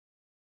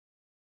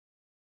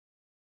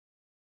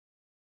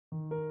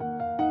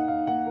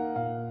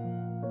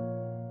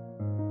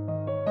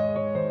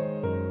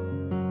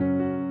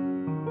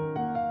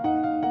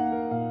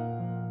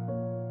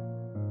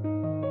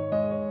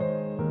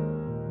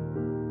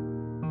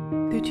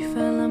Could you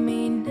follow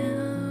me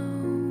now?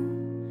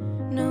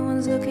 No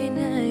one's looking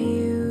at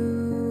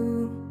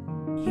you.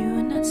 You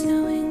are not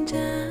slowing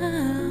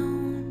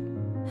down.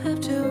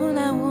 After all,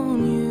 I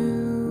want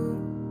you.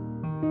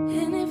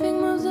 Anything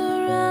moves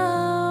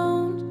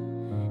around,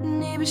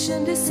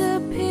 inhibition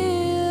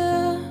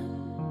disappear.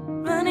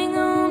 Running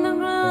on the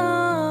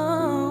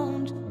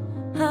ground,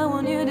 I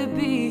want you to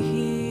be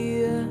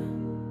here.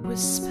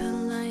 Whisper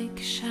like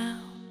a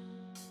shout,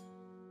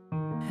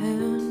 I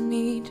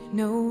need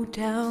no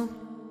doubt.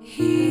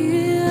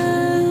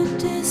 Here,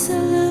 does it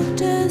look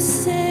the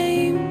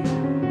same?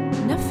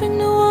 Nothing,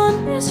 no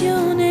one is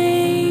your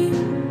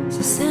name.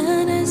 So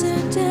sad as a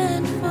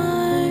dead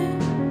fire,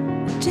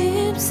 a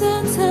deep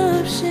sense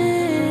of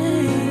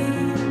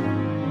shame.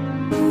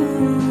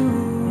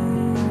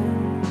 Ooh,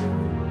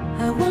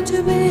 I want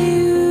to be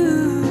you.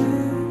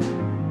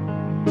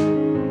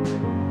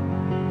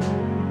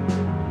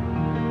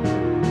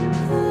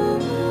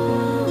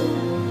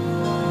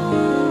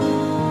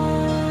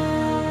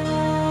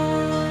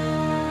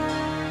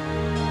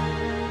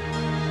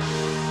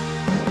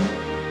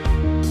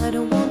 I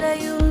don't want that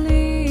you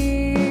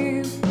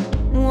leave,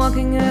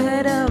 walking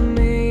ahead of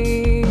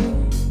me.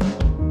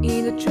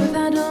 In the truth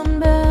I don't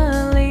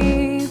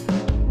believe,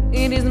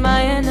 it is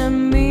my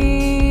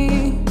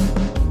enemy.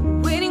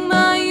 Waiting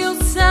by your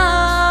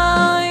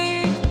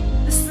side,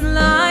 the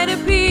sunlight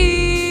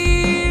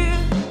appear.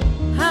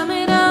 I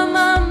made up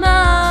my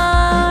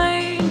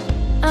mind,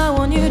 I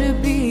want you to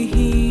be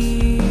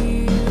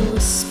here.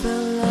 Whisper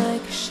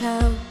like a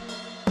shout,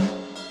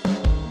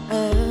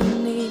 I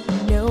need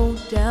no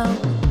doubt.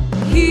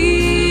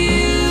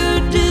 Here,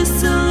 this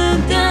will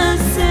look the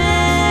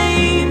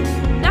same.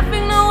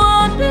 Nothing, no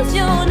one is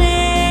your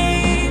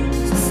name.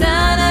 So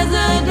sad as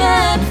a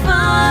dead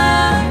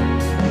fire,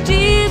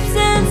 deep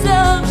sense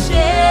of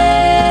shame.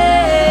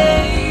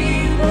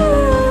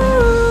 Ooh,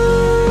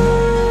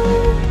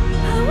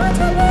 I want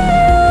to be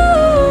you.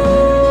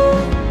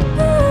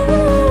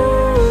 Ooh,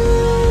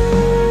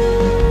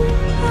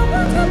 I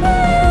want to be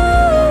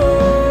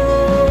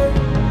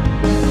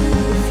you.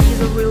 If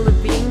he's a real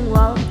being,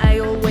 well, I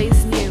always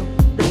knew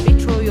the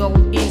betrayal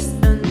is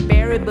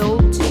unbearable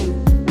too.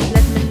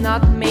 Let me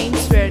not main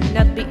swear,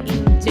 not be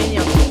in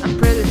denial. I'm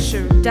pretty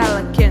sure that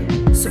I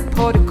can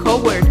support a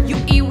coward. You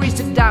erase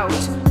the doubt,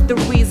 the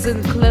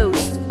reason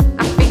closed.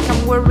 I think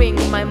I'm wearing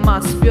my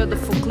most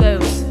beautiful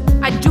clothes.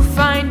 I do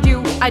find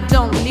you, I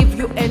don't leave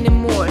you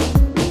anymore.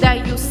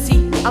 That you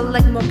see, I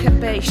lack more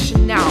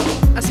compassion now.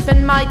 I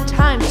spend my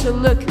time to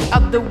look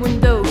out the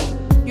window.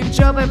 You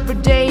drove every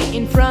day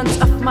in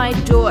front of my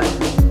door.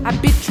 I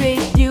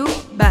betrayed you,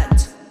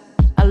 but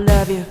I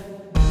love you.